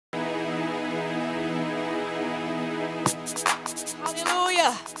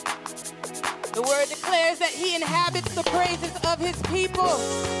Hallelujah. The word declares that he inhabits the praises of his people.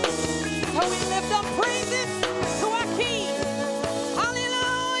 So we lift up praises to our King.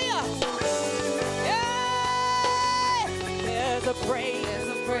 Hallelujah. Yeah. There's a praise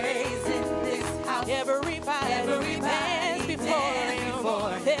in this house. Everybody stands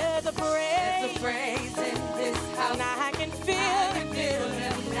before him. There's a praise in this house. And I can feel him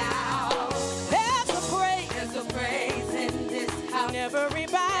now. There's a praise in this house. And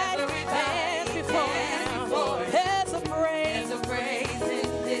everybody stands before him. There's a praise in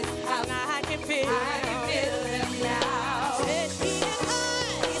this house. And I can feel him now. Said he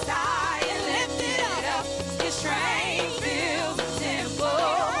is high and lifted up. His train fills the temple.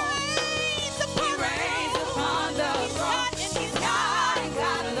 He reigns upon the throne. He's God and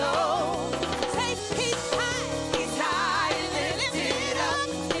God alone. Say he's high and lifted up.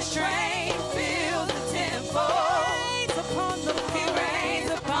 His train fills the temple. He reigns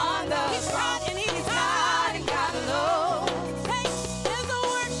upon the throne. And he's God and God alone. Say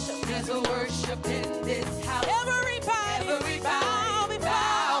there's a worship in this house. Everybody bow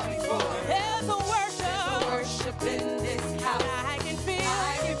before. There's a worship in this house. I can feel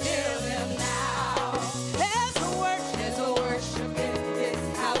him now. There's a worship in this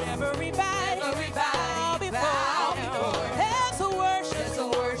house. Everybody bow before. There's a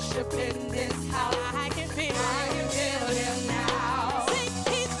worship in this house. I can feel him now. Sing,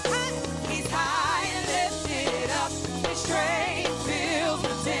 he's high and lifted up. His train fills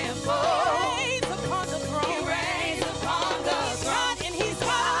the temple. He reigns upon the throne. And he's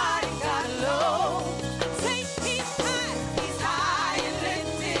God and God alone. Sing, he's high and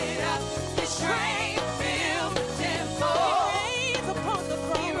lifted up. His train fills the temple.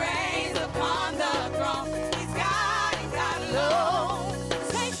 He reigns upon the throne. He's God and God alone.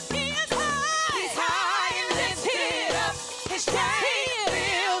 Say he is high and lifted up. His train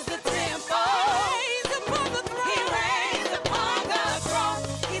fills the temple. He reigns upon the throne.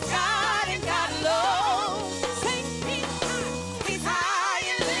 He's God and God alone. Say he's high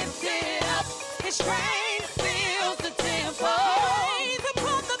and lifted up. His train fills the temple.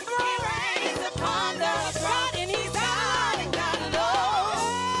 He reigns upon the throne. And he's God and God alone.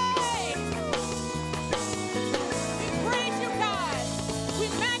 We praise you, God. We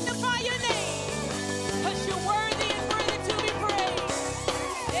magnify your name. Because you're worthy and worthy to be praised.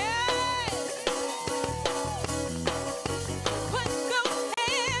 Yes. Put those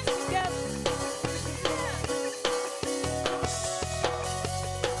hands together.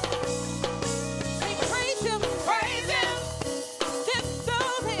 Say praise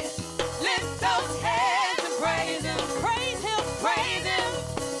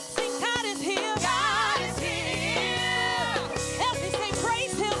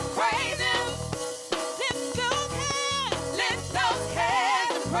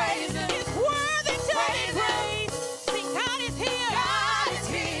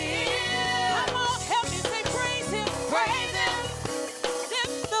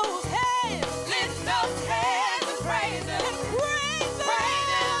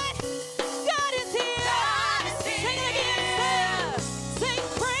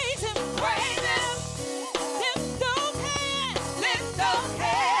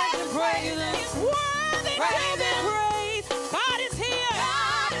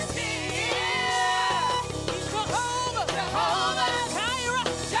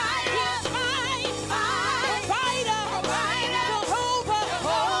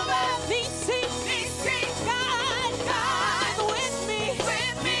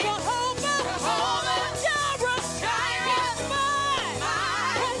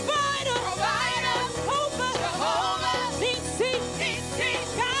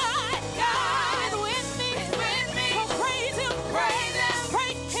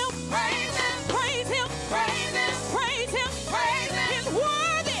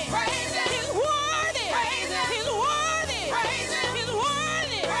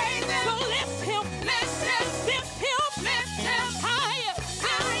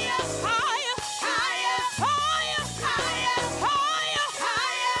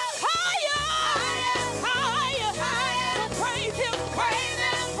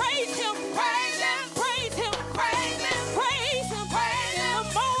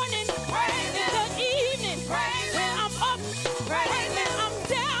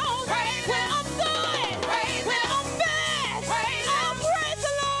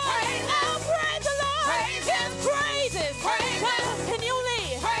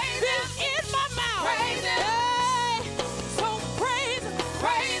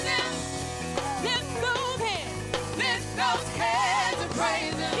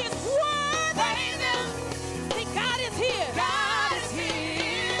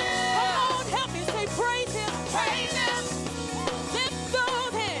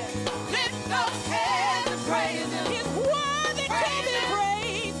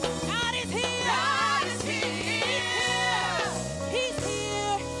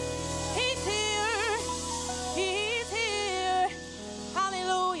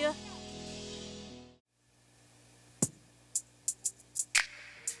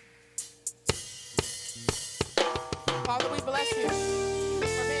bless you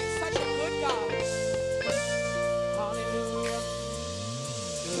for being such a good God. Hallelujah.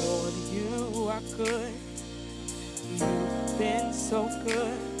 Lord, you are good. You've been so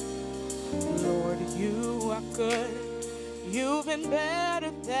good. Lord, you are good. You've been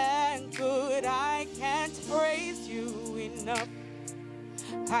better than good. I can't praise you enough.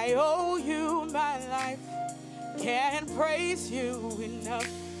 I owe you my life. Can't praise you enough.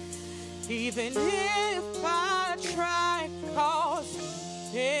 Even if I try, 'cause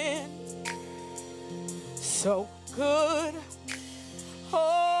you've been so good.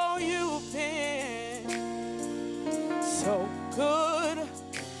 Oh, you've been so good.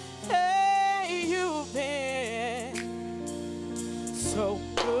 Hey, you've been so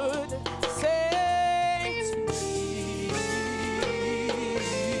good. Say to me,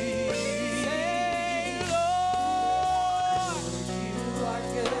 say, Lord, you are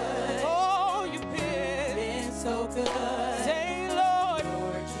good. Oh, you've been so good. Say, Lord,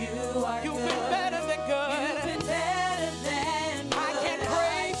 you are you've been better than good. You've been better than good. I can't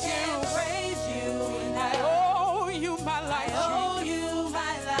praise you. I owe you my life. I owe you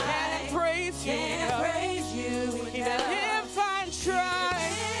my life. Can't praise you. Can't praise you. Even if I try.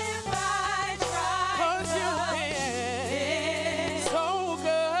 If I try. 'Cause you've been so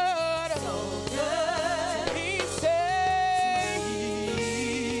good. So good. He said,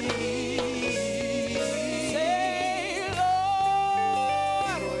 say,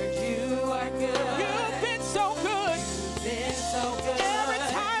 Lord, you are good. You've been so good. Been so good. Every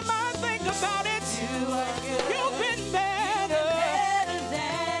time I think about it, you are good. You've been better. Better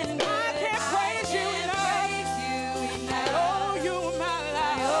than good. I can't praise you enough. I owe you my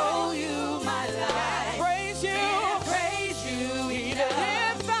life. I owe you my life. Praise you. Praise you. Even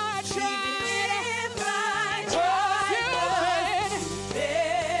if I try. If I try.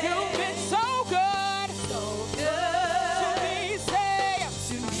 You've been so good. So good. To me, say.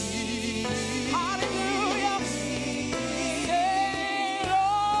 To me. Hallelujah. Say,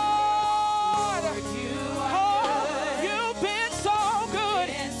 Lord, you are good. You've been so good.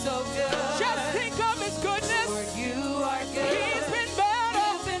 Been so good. Just think of his goodness. Lord, you are good. He's been better.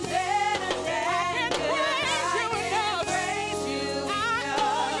 You've been better than I can't praise you enough. Praise you enough. I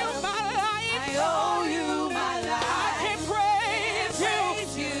owe you my life. I owe you my life. I can't praise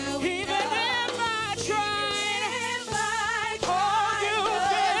you. Even if I tried. If I tried. Oh, you've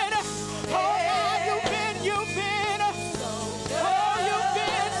been. Oh, you've been. You've been. So good. Oh, you've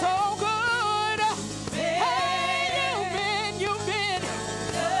been so good. Hey, you've been.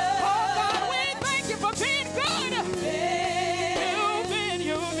 Oh, God, we thank you for being good. You've been.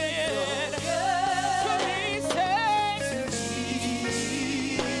 To me, say.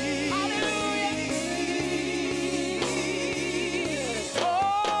 Hallelujah.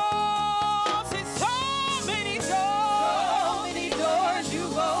 Oh, see, so many doors you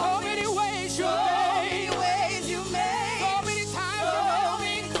opened. So many ways you made. So many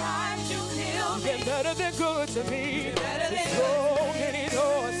times you healed me. Been better than good to me. So many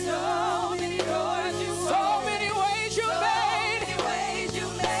doors. So many doors you opened. So many ways you made.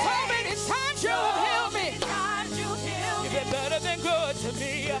 So many times you healed me. You've been better than good to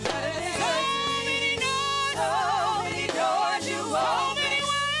me. So many doors. So many doors you opened.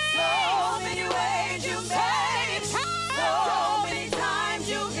 So many ways you made. So many times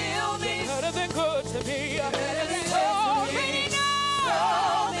you healed me. Better than good to me. So many doors.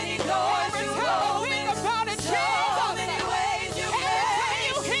 So many doors you opened. About it, Jesus. So many ways you made.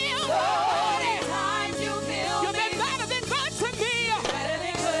 You healed. So many times you healed. You've been better than good to me. Better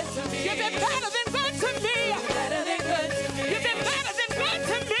than good to me. You've been better than good to me. Better than good to me. You've been better than good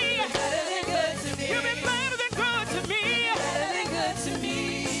to me. Better than good to me. You've been better than good to me. Better than good to me.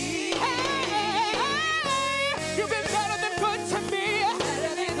 Hey, you've been better than good to me.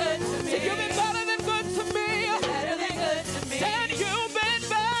 Better than good to me. You've been better than good to me. Better than good to me. Said you've been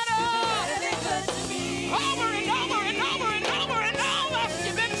better. Better than good to me. Over and over and over and over and over.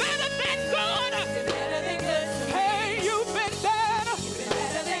 You've been better than good. Better than good to me. Hey, you've been better.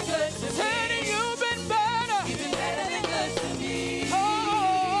 Better than good to me. Said you've been better. You've been better than good to me. Oh,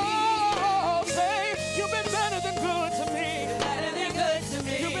 say you've been better than good to me. Better than good to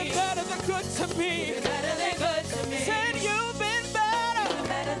me. You've been better than good to me. Better than good to me. Said you've been better.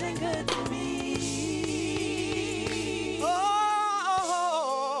 Better than good to me.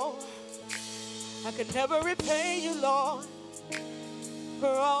 Oh, I could never repay you, Lord, for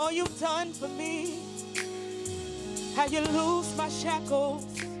all you've done for me. How you loose my shackles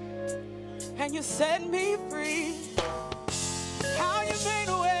and you set me free. How you made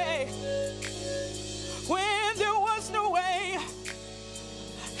a way when there was no way.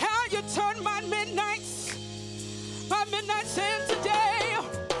 How you turned my midnights my midnight sin today.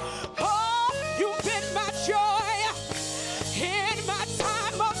 Oh, you've been my joy in my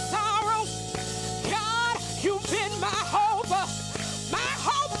time of sorrow. God, you've been my hope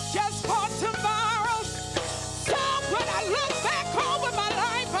just for tomorrow. So when I look back over my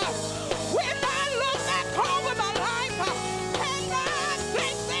life, when I look back over my life, and I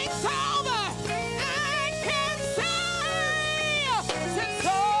think things over, I can say, since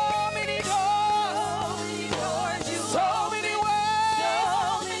so many doors, so many ways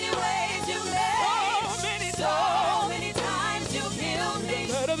you made, so many times you healed me,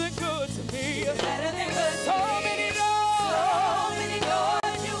 better than good to me, better than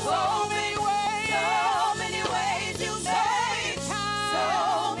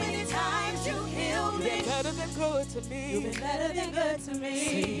good to me. You've been better than good to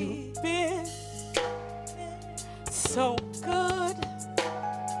me. You've been so good.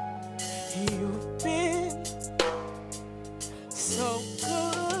 You've been so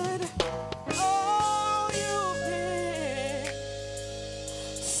good. Oh, you've been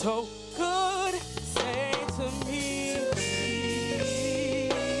so good. Say to me.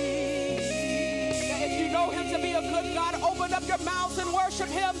 Now, if you know him to be a good God, open up your mouths and worship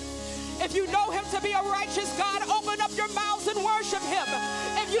him. If you know him to be a righteous God, open up your mouths and worship him.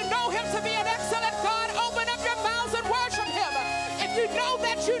 If you know him to be an excellent God, open up your mouths and worship him. If you know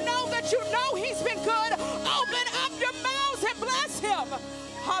that you know that you know he's been good, open up your mouths and bless him.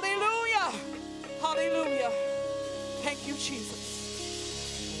 Hallelujah. Hallelujah. Thank you, Jesus.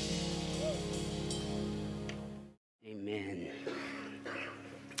 Amen.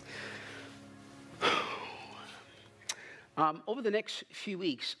 Over the next few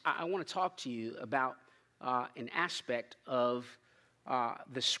weeks, I want to talk to you about an aspect of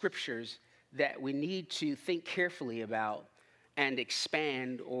the scriptures that we need to think carefully about and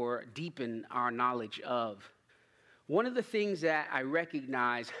expand or deepen our knowledge of. One of the things that I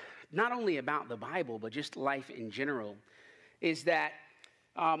recognize, not only about the Bible, but just life in general, is that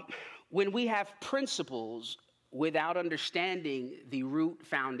when we have principles without understanding the root,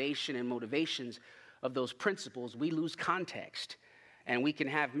 foundation, and motivations of those principles, we lose context, and we can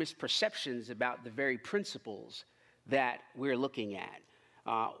have misperceptions about the very principles that we're looking at.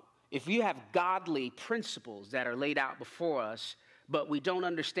 If you have godly principles that are laid out before us, but we don't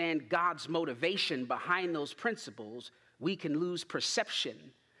understand God's motivation behind those principles, we can lose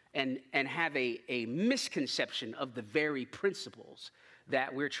perception and have a misconception of the very principles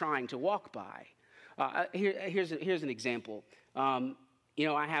that we're trying to walk by. Here's an example.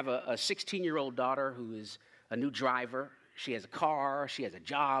 I have a 16-year-old daughter who is a new driver. She has a car. She has a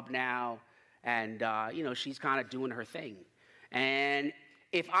job now. And, she's kind of doing her thing. And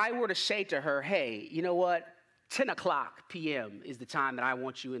if I were to say to her, hey, you know what? 10 o'clock p.m. is the time that I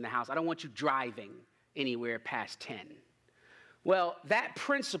want you in the house. I don't want you driving anywhere past 10. Well, that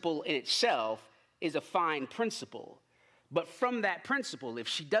principle in itself is a fine principle. But from that principle, if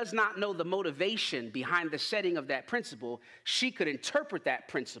she does not know the motivation behind the setting of that principle, she could interpret that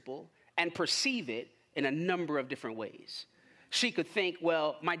principle and perceive it in a number of different ways. She could think,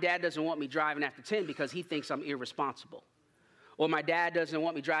 well, my dad doesn't want me driving after 10 because he thinks I'm irresponsible. Or my dad doesn't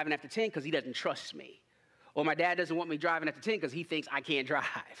want me driving after 10 because he doesn't trust me. Or my dad doesn't want me driving after 10 because he thinks I can't drive.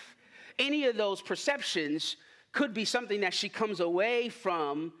 Any of those perceptions could be something that she comes away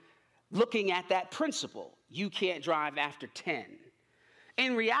from looking at that principle. You can't drive after 10.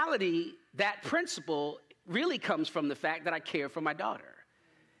 In reality, that principle really comes from the fact that I care for my daughter.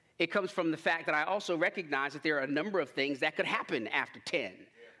 It comes from the fact that I also recognize that there are a number of things that could happen after 10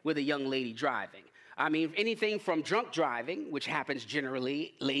 with a young lady driving. I mean, anything from drunk driving, which happens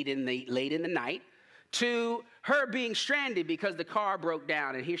generally late in the night, to her being stranded because the car broke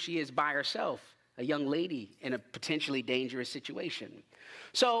down and here she is by herself, a young lady in a potentially dangerous situation.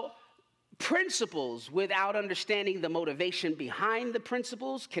 So principles without understanding the motivation behind the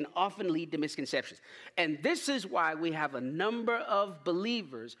principles can often lead to misconceptions. And this is why we have a number of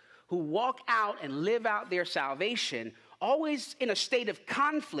believers who walk out and live out their salvation always in a state of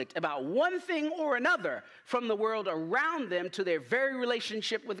conflict about one thing or another, from the world around them to their very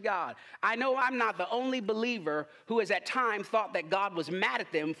relationship with God. I know I'm not the only believer who has at times thought that God was mad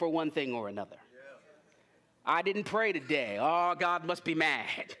at them for one thing or another. I didn't pray today. Oh, God must be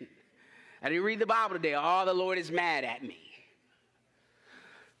mad. I didn't read the Bible today. Oh, the Lord is mad at me.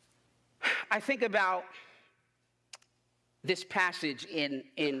 I think about this passage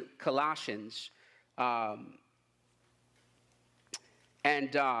in Colossians,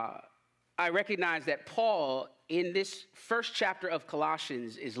 and I recognize that Paul, in this first chapter of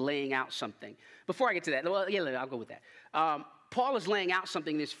Colossians, is laying out something. Before I get to that, well, yeah, I'll go with that. Paul is laying out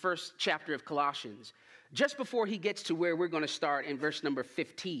something in this first chapter of Colossians. Just before he gets to where we're going to start in verse number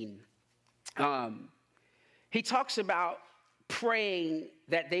 15, he talks about praying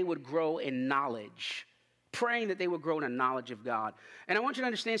that they would grow in knowledge, praying that they would grow in a knowledge of God. And I want you to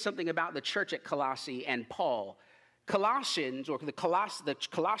understand something about the church at Colossae and Paul. Colossians, or the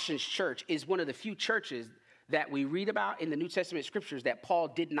Colossians church, is one of the few churches that we read about in the New Testament scriptures that Paul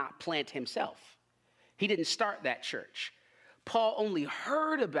did not plant himself. He didn't start that church. Paul only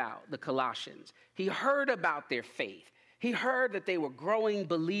heard about the Colossians. He heard about their faith. He heard that they were growing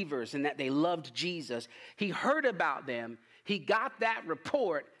believers and that they loved Jesus. He heard about them. He got that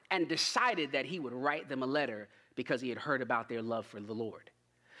report and decided that he would write them a letter because he had heard about their love for the Lord.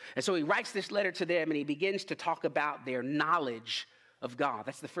 And so he writes this letter to them and he begins to talk about their knowledge of God.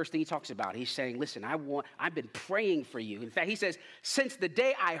 That's the first thing he talks about. He's saying, listen, I've been praying for you. In fact, he says, since the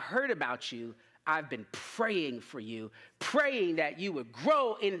day I heard about you, I've been praying for you, praying that you would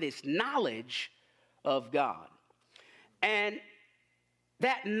grow in this knowledge of God. And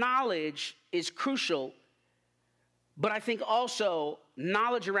that knowledge is crucial, but I think also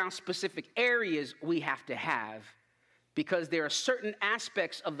knowledge around specific areas we have to have, because there are certain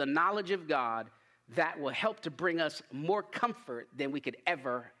aspects of the knowledge of God that will help to bring us more comfort than we could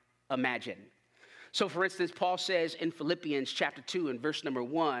ever imagine. So, for instance, Paul says in Philippians chapter 2 and verse number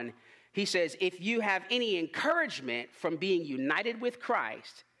 1, he says, if you have any encouragement from being united with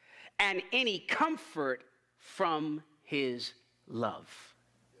Christ and any comfort from his love.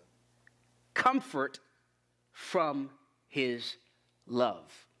 Comfort from his love.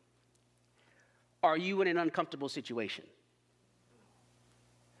 Are you in an uncomfortable situation?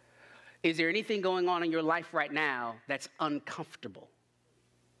 Is there anything going on in your life right now that's uncomfortable?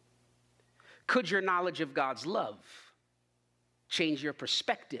 Could your knowledge of God's love change your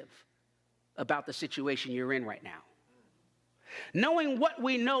perspective about the situation you're in right now? Knowing what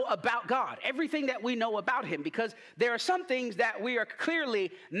we know about God, everything that we know about him, because there are some things that we are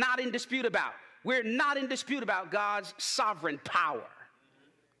clearly not in dispute about. We're not in dispute about God's sovereign power.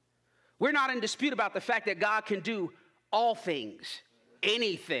 We're not in dispute about the fact that God can do all things,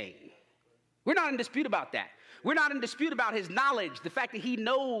 anything. We're not in dispute about that. We're not in dispute about his knowledge, the fact that he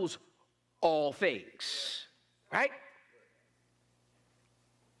knows all things, right?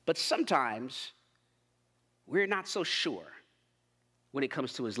 But sometimes we're not so sure when it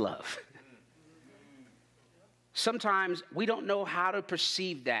comes to his love. Sometimes we don't know how to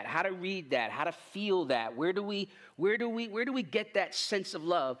perceive that, how to read that, how to feel that. Where do we get that sense of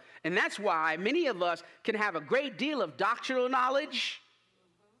love? And that's why many of us can have a great deal of doctrinal knowledge,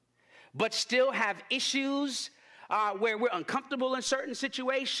 but still have issues where we're uncomfortable in certain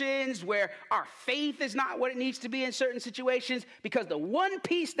situations, where our faith is not what it needs to be in certain situations, because the one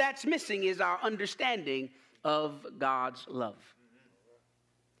piece that's missing is our understanding of God's love.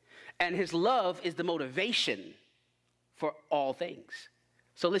 And his love is the motivation for all things.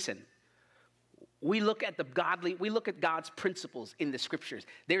 So listen, we look at God's principles in the scriptures.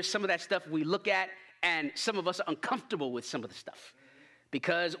 There's some of that stuff we look at, and some of us are uncomfortable with some of the stuff.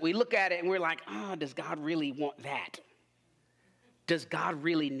 Because we look at it and we're like, does God really want that? Does God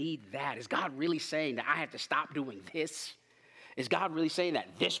really need that? Is God really saying that I have to stop doing this? Is God really saying that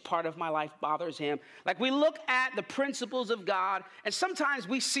this part of my life bothers him? Like, we look at the principles of God, and sometimes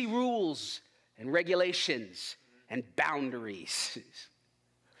we see rules and regulations and boundaries.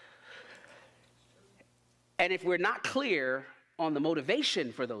 And if we're not clear on the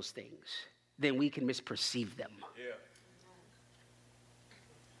motivation for those things, then we can misperceive them. Yeah.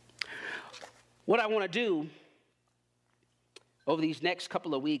 What I want to do over these next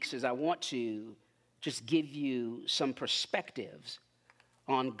couple of weeks is I want to just give you some perspectives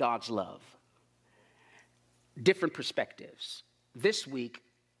on God's love. Different perspectives. This week,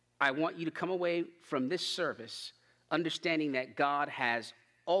 I want you to come away from this service understanding that God has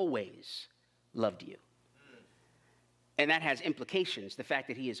always loved you. And that has implications, the fact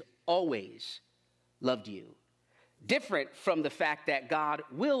that he has always loved you. Different from the fact that God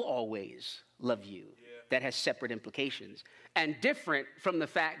will always love you. Yeah. That has separate implications. And different from the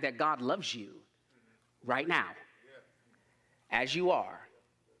fact that God loves you right now, as you are,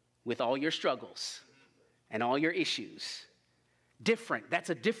 with all your struggles and all your issues. Different.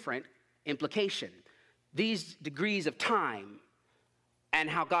 That's a different implication. These degrees of time and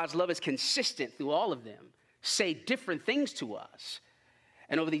how God's love is consistent through all of them say different things to us.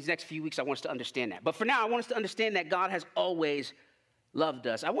 And over these next few weeks, I want us to understand that. But for now, I want us to understand that God has always loved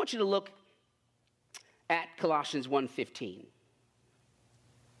us. I want you to look at Colossians 1:15.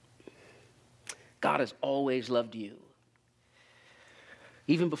 God has always loved you.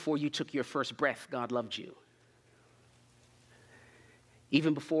 Even before you took your first breath, God loved you.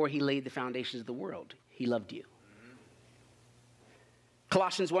 Even before he laid the foundations of the world, he loved you.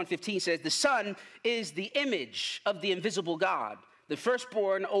 Colossians 1:15 says, the Son is the image of the invisible God, the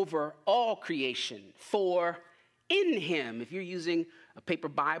firstborn over all creation. For in him, if you're using a paper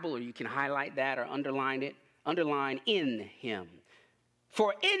Bible, or you can highlight that or underline it, underline in him.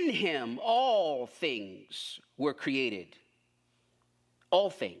 For in him all things were created. All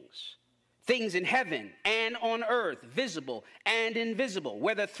things. Things in heaven and on earth, visible and invisible,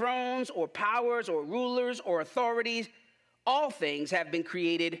 whether thrones or powers or rulers or authorities, all things have been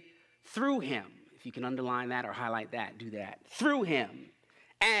created through him. If you can underline that or highlight that, do that. Through him.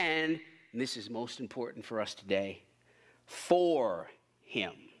 And this is most important for us today, for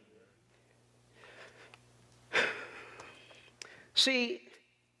him. See,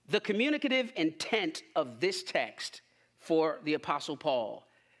 the communicative intent of this text for the Apostle Paul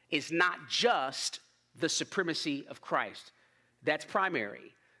is not just the supremacy of Christ. That's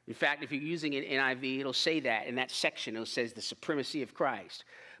primary. In fact, if you're using an NIV, it'll say that in that section. It says the supremacy of Christ.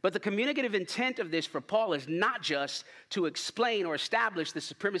 But the communicative intent of this for Paul is not just to explain or establish the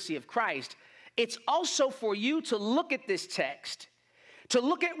supremacy of Christ. It's also for you to look at this text, to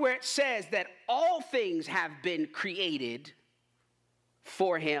look at where it says that all things have been created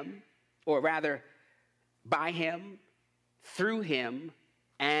for him, or rather by him, through him,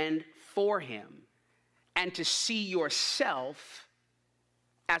 and for him, and to see yourself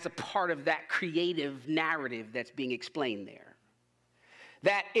as a part of that creative narrative that's being explained there.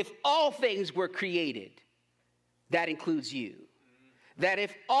 That if all things were created, that includes you. That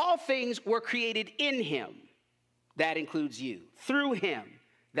if all things were created in him, that includes you. Through him,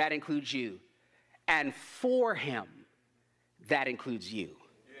 that includes you. And for him, that includes you.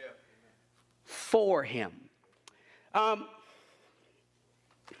 Yeah. For him. Oh,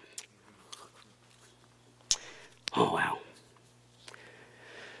 wow.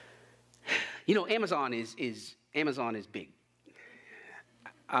 You know, Amazon is big.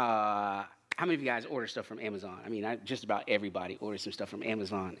 How many of you guys order stuff from Amazon? I mean, just about everybody orders some stuff from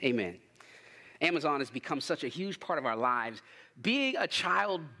Amazon. Amen. Amazon has become such a huge part of our lives. Being a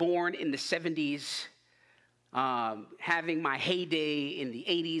child born in the 70s, having my heyday in the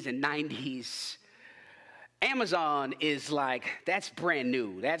 80s and 90s, Amazon is like, that's brand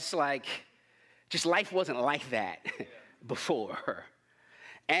new. That's like, just life wasn't like that before.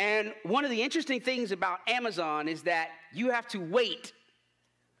 And one of the interesting things about Amazon is that you have to wait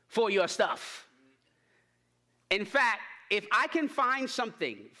for your stuff. In fact, if I can find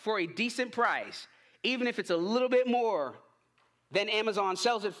something for a decent price, even if it's a little bit more than Amazon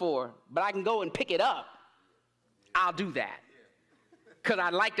sells it for, but I can go and pick it up, I'll do that. Because I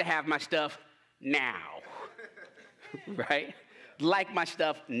like to have my stuff now. Right? Like my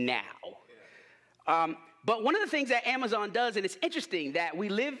stuff now. But one of the things that Amazon does, and it's interesting that we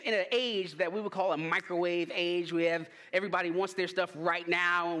live in an age that we would call a microwave age. Everybody wants their stuff right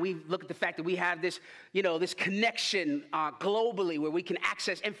now, and we look at the fact that we have this, this connection globally where we can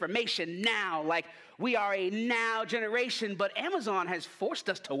access information now. Like we are a now generation, but Amazon has forced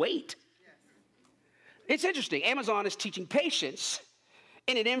us to wait. It's interesting. Amazon is teaching patience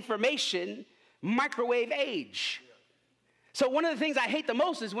in an information microwave age. So one of the things I hate the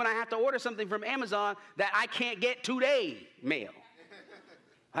most is when I have to order something from Amazon that I can't get today mail.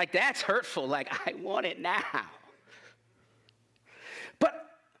 Like, that's hurtful. Like, I want it now. But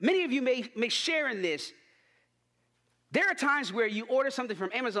many of you may share in this. There are times where you order something from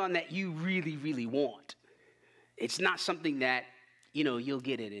Amazon that you really, really want. It's not something that, you'll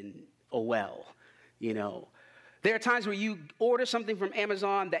get it in a well, There are times where you order something from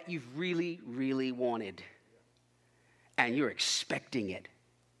Amazon that you've really, really wanted. And you're expecting it.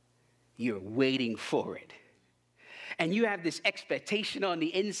 You're waiting for it. And you have this expectation on the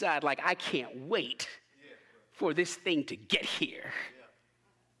inside, like, I can't wait for this thing to get here.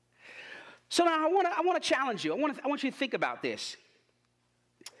 So now I want to challenge you. I want you to think about this.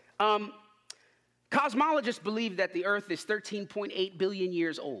 Cosmologists believe that the Earth is 13.8 billion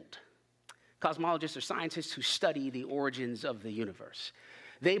years old. Cosmologists are scientists who study the origins of the universe.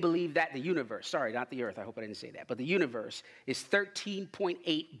 They believe that the universe, sorry, not the Earth, I hope I didn't say that, but the universe is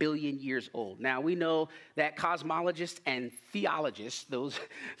 13.8 billion years old. Now, we know that cosmologists and theologists,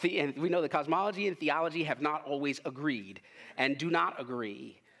 and we know that cosmology and theology have not always agreed and do not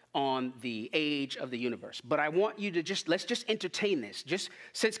agree on the age of the universe. But I want you to let's just entertain this. Just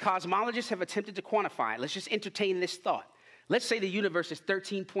since cosmologists have attempted to quantify it, let's just entertain this thought. Let's say the universe is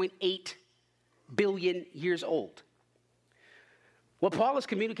 13.8 billion years old. What Paul is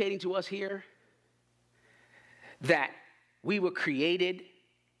communicating to us here, that we were created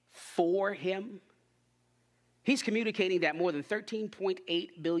for him, He's communicating that more than 13.8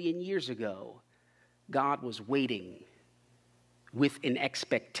 billion years ago, God was waiting with an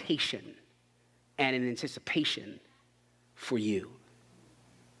expectation and an anticipation for you.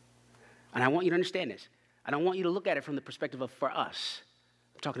 And I want you to understand this. I don't want you to look at it from the perspective of for us.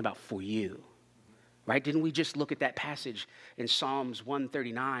 I'm talking about for you. Right? Didn't we just look at that passage in Psalms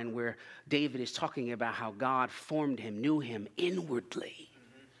 139 where David is talking about how God formed him, knew him inwardly,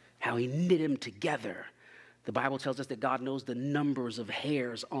 how he knit him together. The Bible tells us that God knows the numbers of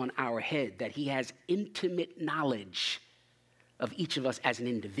hairs on our head, that he has intimate knowledge of each of us as an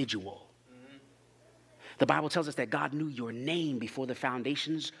individual. The Bible tells us that God knew your name before the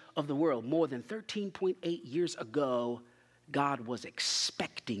foundations of the world. More than 13.8 years ago, God was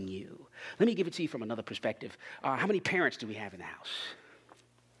expecting you. Let me give it to you from another perspective. How many parents do we have in the house?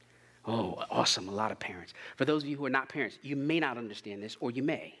 Oh, awesome, a lot of parents. For those of you who are not parents, you may not understand this, or you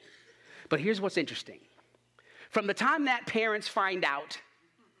may. But here's what's interesting. From the time that parents find out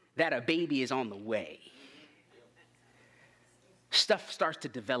that a baby is on the way, stuff starts to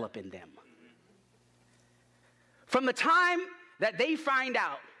develop in them. From the time that they find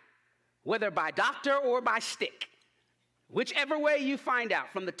out, whether by doctor or by stick, whichever way you find out,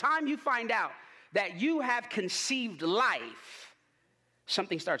 from the time you find out that you have conceived life,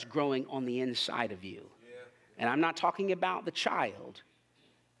 something starts growing on the inside of you. Yeah. And I'm not talking about the child.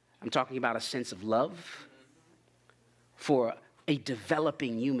 I'm talking about a sense of love for a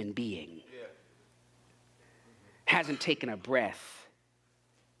developing human being. Yeah. Hasn't taken a breath,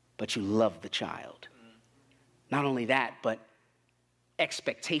 but you love the child. Not only that, but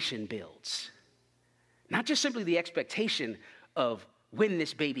expectation builds. Not just simply the expectation of when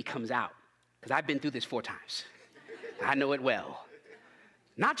this baby comes out, because I've been through this 4 times. I know it well.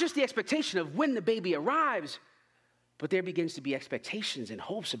 Not just the expectation of when the baby arrives, but there begins to be expectations and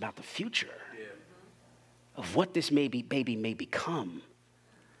hopes about the future, of what this baby may become,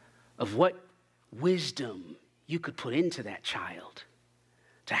 of what wisdom you could put into that child,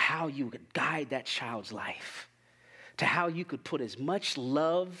 to how you could guide that child's life, to how you could put as much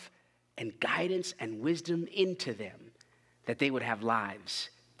love and guidance and wisdom into them that they would have lives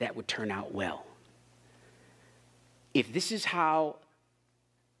that would turn out well. If this is how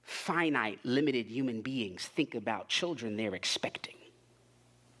finite, limited human beings think about children they're expecting,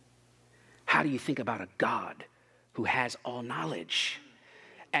 how do you think about a God who has all knowledge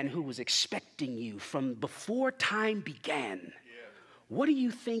and who was expecting you from before time began? Yeah. What do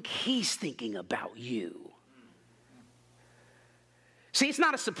you think he's thinking about you? See, it's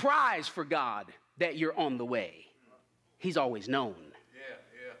not a surprise for God that you're on the way. He's always known.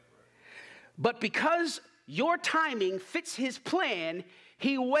 Yeah. But because your timing fits his plan,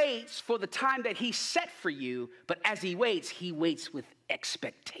 he waits for the time that he set for you. But as he waits with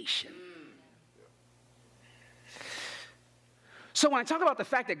expectation. So when I talk about the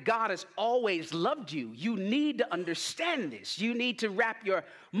fact that God has always loved you, you need to understand this. You need to wrap your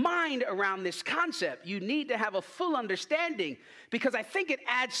mind around this concept. You need to have a full understanding, because I think it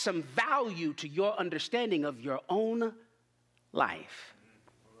adds some value to your understanding of your own life.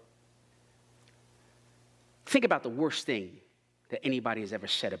 Think about the worst thing that anybody has ever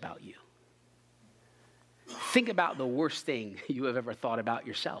said about you. Think about the worst thing you have ever thought about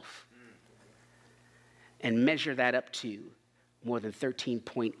yourself, and measure that up to more than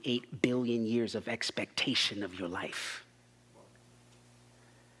 13.8 billion years of expectation of your life.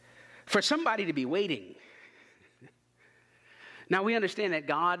 For somebody to be waiting. Now, we understand that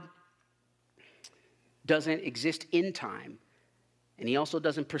God doesn't exist in time, and he also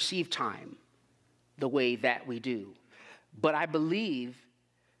doesn't perceive time the way that we do. But I believe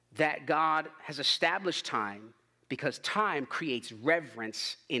that God has established time because time creates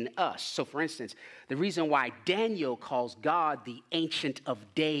reverence in us. So for instance, the reason why Daniel calls God the Ancient of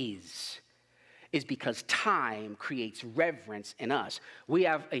Days is because time creates reverence in us. We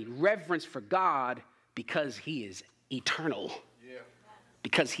have a reverence for God because he is eternal,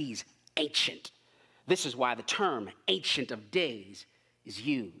 because he's ancient. This is why the term Ancient of Days is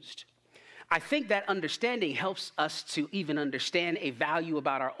used. I think that understanding helps us to even understand a value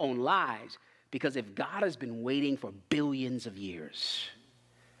about our own lives. Because if God has been waiting for billions of years,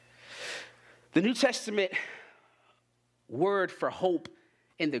 the New Testament word for hope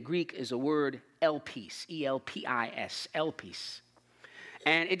in the Greek is a word elpis, E-L-P-I-S, elpis.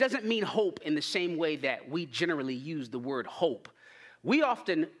 And it doesn't mean hope in the same way that we generally use the word hope. We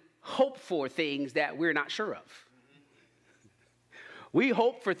often hope for things that we're not sure of. We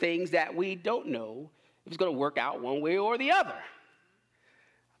hope for things that we don't know if it's going to work out one way or the other.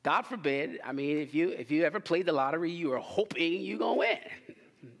 God forbid, I mean, if you ever played the lottery, you are hoping you're going to win,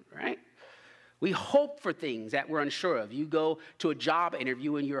 right? We hope for things that we're unsure of. You go to a job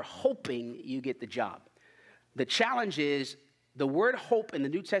interview and you're hoping you get the job. The challenge is the word hope in the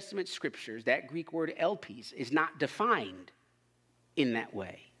New Testament scriptures, that Greek word elpis, is not defined in that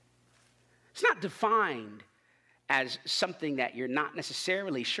way. It's not defined as something that you're not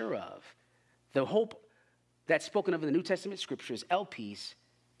necessarily sure of. The hope that's spoken of in the New Testament scriptures, elpis,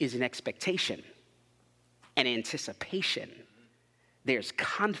 is an expectation, an anticipation. There's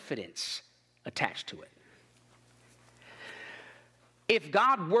confidence attached to it. If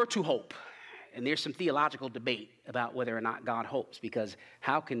God were to hope, and there's some theological debate about whether or not God hopes, because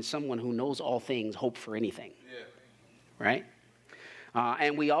how can someone who knows all things hope for anything? Yeah. Right?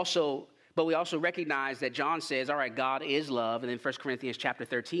 And we also recognize that John says, all right, God is love, and then 1 Corinthians chapter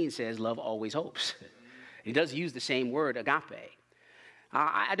 13 says, love always hopes. He does use the same word, agape.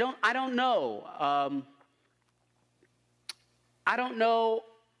 I don't know. I don't know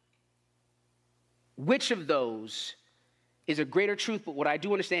which of those is a greater truth, but what I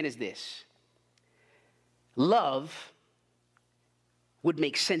do understand is this. Love would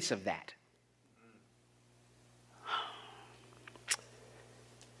make sense of that.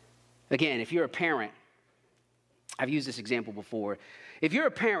 Again, if you're a parent, I've used this example before. If you're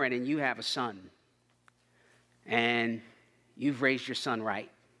a parent and you have a son, and you've raised your son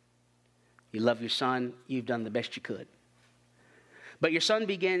right, you love your son, you've done the best you could. But your son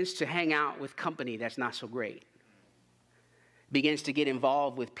begins to hang out with company that's not so great. Begins to get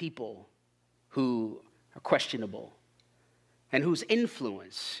involved with people who are questionable and whose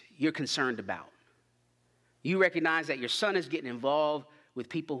influence you're concerned about. You recognize that your son is getting involved with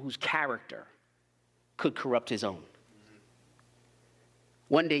people whose character could corrupt his own.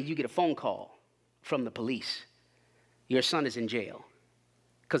 One day you get a phone call from the police. Your son is in jail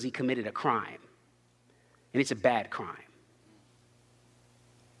because he committed a crime, and it's a bad crime.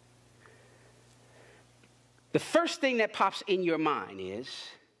 The first thing that pops in your mind is,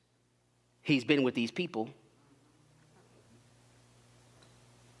 he's been with these people,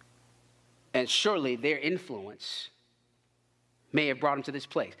 and surely their influence may have brought him to this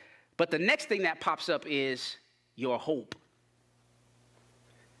place. But the next thing that pops up is your hope.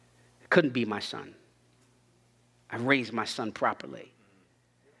 It couldn't be my son. I raised my son properly.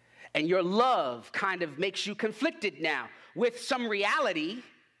 And your love kind of makes you conflicted now with some reality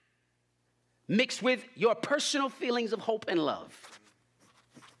mixed with your personal feelings of hope and love.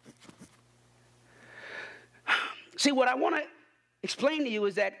 See, what I want to explain to you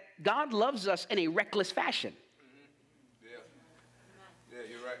is that God loves us in a reckless fashion. Yeah,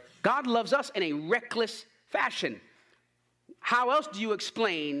 you're right. God loves us in a reckless fashion. How else do you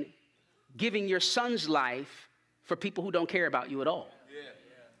explain giving your son's life for people who don't care about you at all?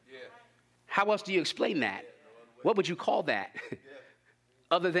 Yeah. How else do you explain that? What would you call that?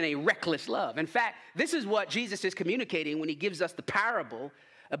 Other than a reckless love. In fact, this is what Jesus is communicating when he gives us the parable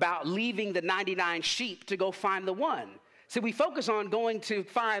about leaving the 99 sheep to go find the one. So we focus on going to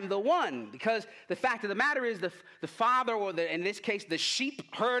find the one, because the fact of the matter is the father, or in this case, the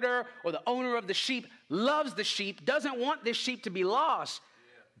sheep herder or the owner of the sheep loves the sheep, doesn't want this sheep to be lost.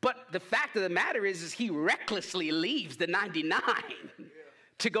 But the fact of the matter is he recklessly leaves the 99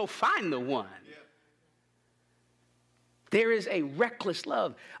 to go find the one. There is a reckless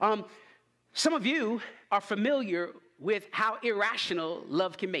love. Some of you are familiar with how irrational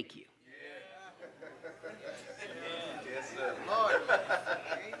love can make you. Yes, sir. Lord.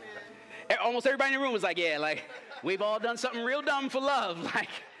 Almost everybody in the room was like, yeah, like we've all done something real dumb for love. Like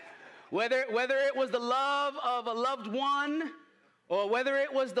whether it was the love of a loved one or whether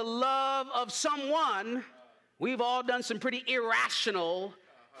it was the love of someone, we've all done some pretty irrational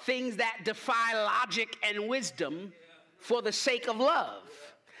things that defy logic and wisdom for the sake of love.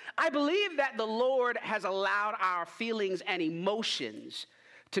 I believe that the Lord has allowed our feelings and emotions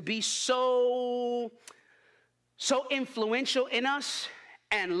to be so influential in us,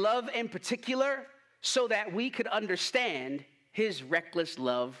 and love in particular, so that we could understand his reckless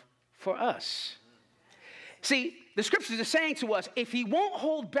love for us. See, the scriptures are saying to us, if he won't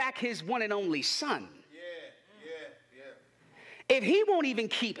hold back his one and only son, if he won't even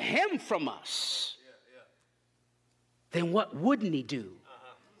keep him from us, then what wouldn't he do?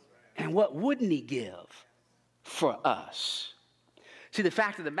 And what wouldn't he give for us? See, the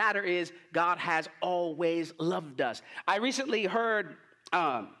fact of the matter is, God has always loved us. I recently heard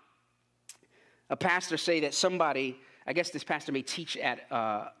a pastor say that somebody, I guess this pastor may teach at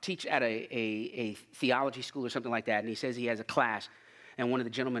a theology school or something like that, and he says he has a class, and one of the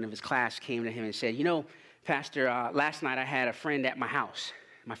gentlemen of his class came to him and said, you know, Pastor, last night I had a friend at my house.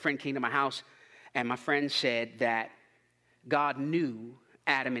 My friend came to my house, and my friend said that God knew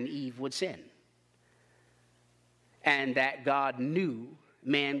Adam and Eve would sin. and that God knew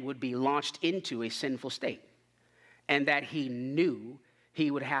man would be launched into a sinful state, and that he knew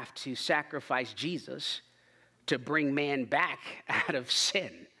he would have to sacrifice Jesus to bring man back out of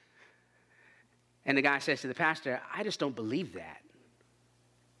sin. And the guy says to the pastor, I just don't believe that.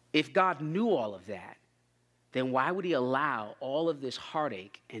 If God knew all of that, then why would he allow all of this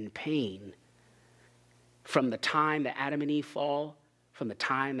heartache and pain from the time that Adam and Eve fall, from the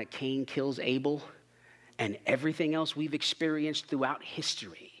time that Cain kills Abel, and everything else we've experienced throughout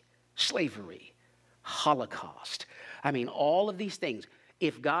history, slavery, Holocaust. I mean, all of these things,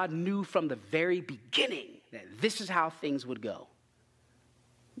 if God knew from the very beginning that this is how things would go,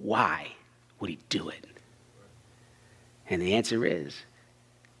 why would he do it? And the answer is,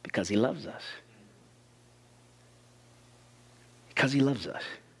 because he loves us. Because he loves us.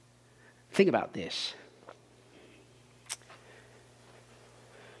 Think about this.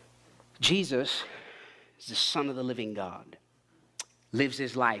 Jesus is the Son of the living God, lives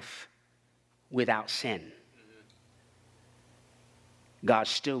his life without sin. God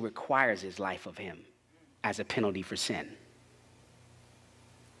still requires his life of him as a penalty for sin.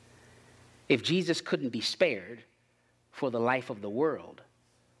 If Jesus couldn't be spared for the life of the world,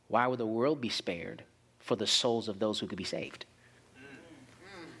 why would the world be spared for the souls of those who could be saved?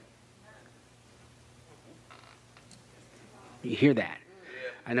 You hear that?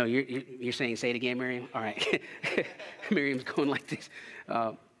 I know you're saying, say it again, Miriam? All right. Miriam's going like this.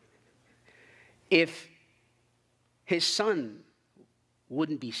 If his son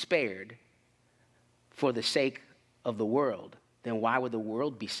wouldn't be spared for the sake of the world, then why would the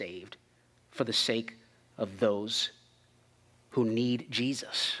world be saved for the sake of those who need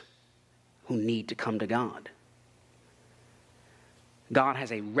Jesus, who need to come to God? God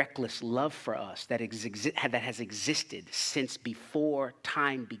has a reckless love for us that has existed since before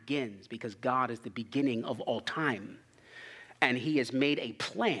time begins, because God is the beginning of all time. And he has made a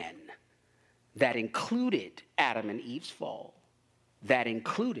plan that included Adam and Eve's fall, that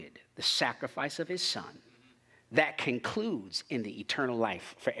included the sacrifice of his son, that concludes in the eternal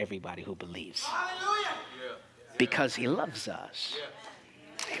life for everybody who believes. Hallelujah! Because he loves us.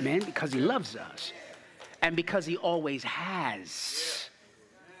 Amen? Because he loves us. And because he always has.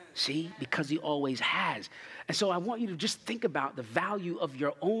 See? Because he always has. And so I want you to just think about the value of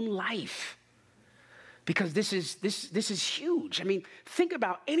your own life. Because this is huge. I mean, think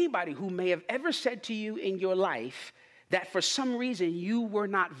about anybody who may have ever said to you in your life that for some reason you were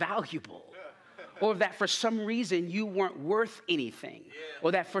not valuable. Or that for some reason you weren't worth anything.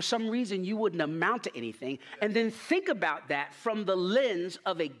 Or that for some reason you wouldn't amount to anything. And then think about that from the lens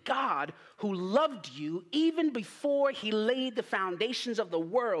of a God who loved you even before he laid the foundations of the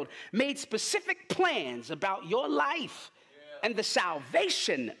world, made specific plans about your life and the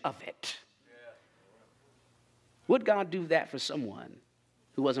salvation of it. Would God do that for someone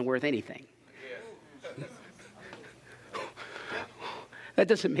who wasn't worth anything? That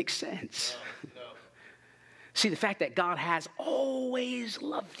doesn't make sense. See, the fact that God has always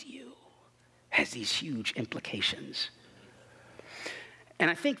loved you has these huge implications. And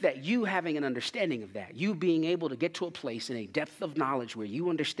I think that you having an understanding of that, you being able to get to a place in a depth of knowledge where you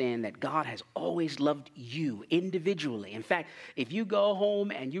understand that God has always loved you individually. In fact, if you go home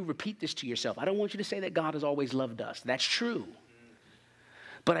and you repeat this to yourself, I don't want you to say that God has always loved us. That's true.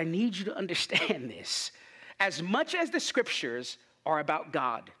 But I need you to understand this. As much as the scriptures are about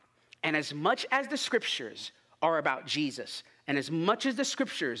God, and as much as the scriptures are about Jesus, and as much as the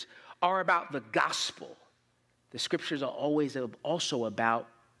scriptures are about the gospel, the scriptures are always also about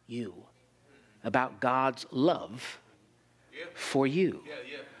you, about God's love for you.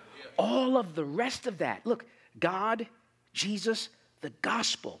 All of the rest of that, look, God, Jesus, the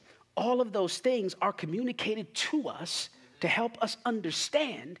gospel, all of those things are communicated to us to help us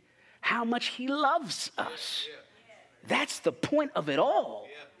understand how much he loves us. That's the point of it all.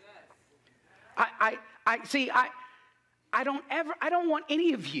 I don't want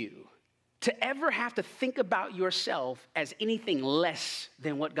any of you to ever have to think about yourself as anything less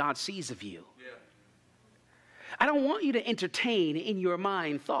than what God sees of you. I don't want you to entertain in your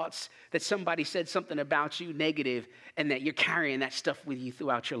mind thoughts that somebody said something about you negative and that you're carrying that stuff with you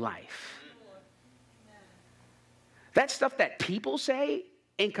throughout your life. That stuff that people say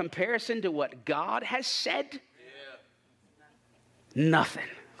in comparison to what God has said, nothing.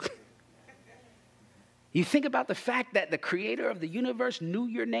 You think about the fact that the creator of the universe knew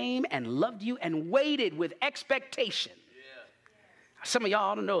your name and loved you and waited with expectation. Some of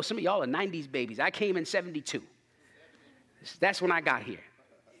y'all don't know. Some of y'all are 90s babies. I came in 72. That's when I got here.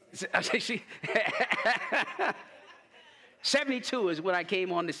 72 is when I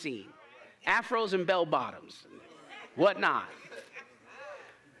came on the scene. Afros and bell bottoms. whatnot.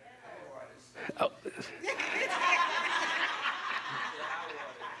 Oh.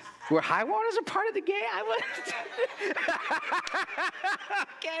 Were high waters a part of the game? I was.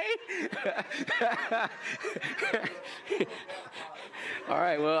 Okay. All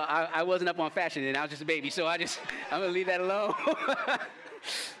right, well, I wasn't up on fashion and I was just a baby, so I'm going to leave that alone.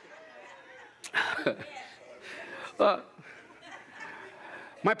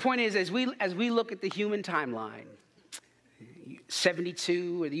 My point is, as we look at the human timeline,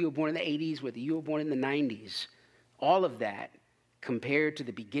 72, whether you were born in the 80s, whether you were born in the 90s, all of that, compared to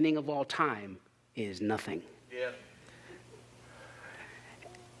the beginning of all time, is nothing. Yeah.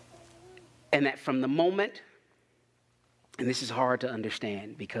 And that from the moment, and this is hard to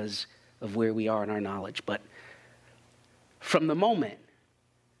understand because of where we are in our knowledge, but from the moment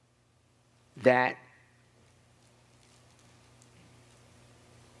that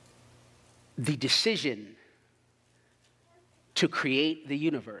the decision to create the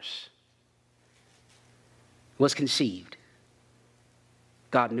universe was conceived,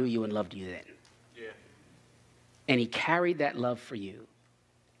 God knew you and loved you then. Yeah. And he carried that love for you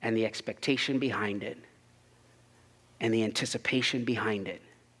and the expectation behind it and the anticipation behind it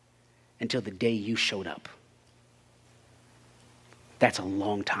until the day you showed up. That's a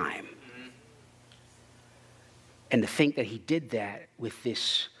long time. Mm-hmm. And to think that he did that with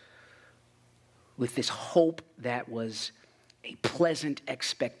this hope that was a pleasant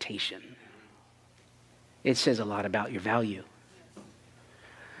expectation, it says a lot about your value.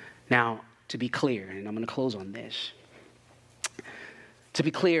 Now, to be clear, and I'm going to close on this. To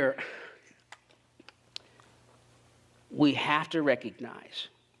be clear, we have to recognize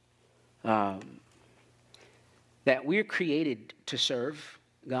that we're created to serve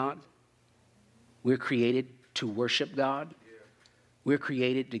God. We're created to worship God. Yeah. We're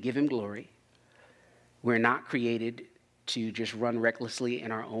created to give him glory. We're not created to just run recklessly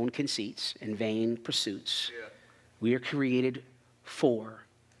in our own conceits and vain pursuits. Yeah. We are created for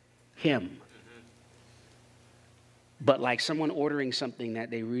him. Mm-hmm. But like someone ordering something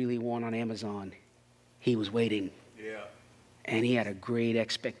that they really want on Amazon, he was waiting. Yeah. And he had a great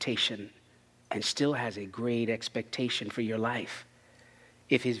expectation and still has a great expectation for your life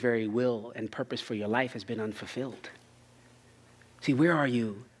if his very will and purpose for your life has been unfulfilled. See, where are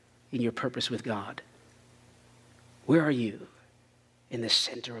you in your purpose with God? Where are you in the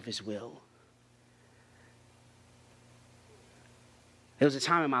center of his will? There was a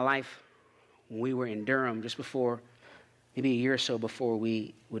time in my life when we were in Durham, just before, maybe a year or so before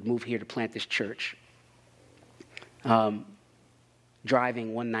we would move here to plant this church.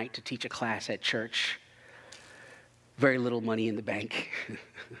 Driving one night to teach a class at church, very little money in the bank,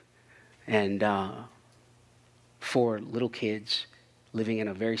 and 4 little kids living in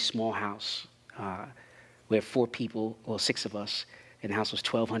a very small house. We have 4 people, well, 6 of us, and the house was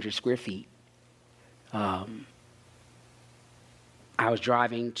 1,200 square feet. I was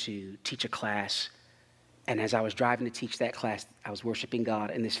driving to teach a class, and as I was driving to teach that class, I was worshiping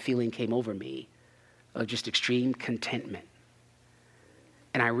God, and this feeling came over me of just extreme contentment.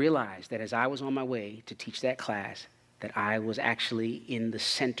 And I realized that as I was on my way to teach that class, that I was actually in the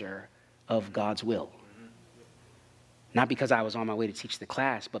center of God's will. Mm-hmm. Not because I was on my way to teach the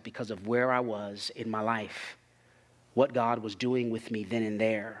class, but because of where I was in my life, what God was doing with me then and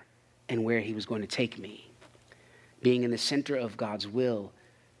there, and where he was going to take me. Being in the center of God's will,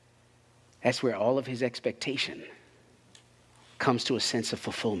 that's where all of his expectation comes to a sense of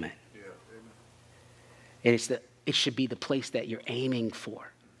fulfillment. Yeah, and it should be the place that you're aiming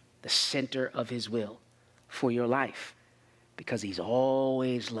for, the center of his will for your life, because he's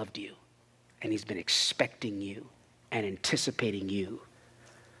always loved you, and he's been expecting you and anticipating you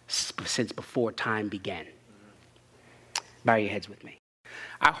since before time began. Bow your heads with me.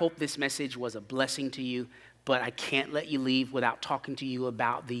 I hope this message was a blessing to you, but I can't let you leave without talking to you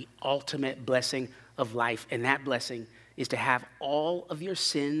about the ultimate blessing of life, and that blessing is to have all of your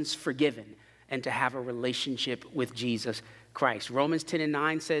sins forgiven and to have a relationship with Jesus Christ. Romans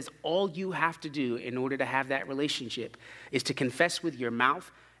 10:9 says all you have to do in order to have that relationship is to confess with your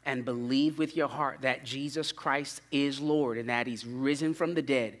mouth and believe with your heart that Jesus Christ is Lord and that he's risen from the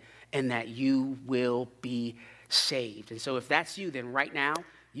dead and that you will be saved. And so if that's you, then right now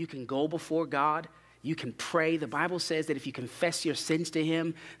you can go before God. You can pray. The Bible says that if you confess your sins to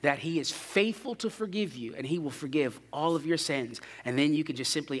him, that he is faithful to forgive you and he will forgive all of your sins. And then you can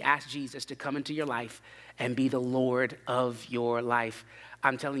just simply ask Jesus to come into your life and be the Lord of your life.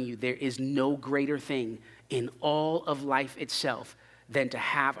 I'm telling you, there is no greater thing in all of life itself than to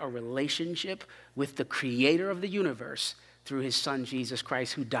have a relationship with the creator of the universe through his son, Jesus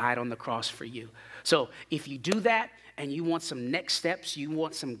Christ, who died on the cross for you. So if you do that and you want some next steps, you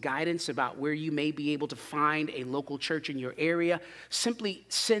want some guidance about where you may be able to find a local church in your area, simply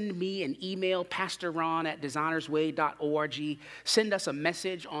send me an email, pastorron@designersway.org. Send us a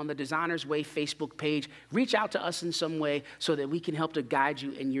message on the Designers Way Facebook page. Reach out to us in some way so that we can help to guide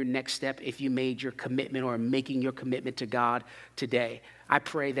you in your next step if you made your commitment or are making your commitment to God today. I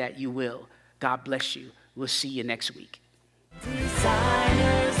pray that you will. God bless you. We'll see you next week.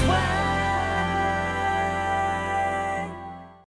 Designers Way.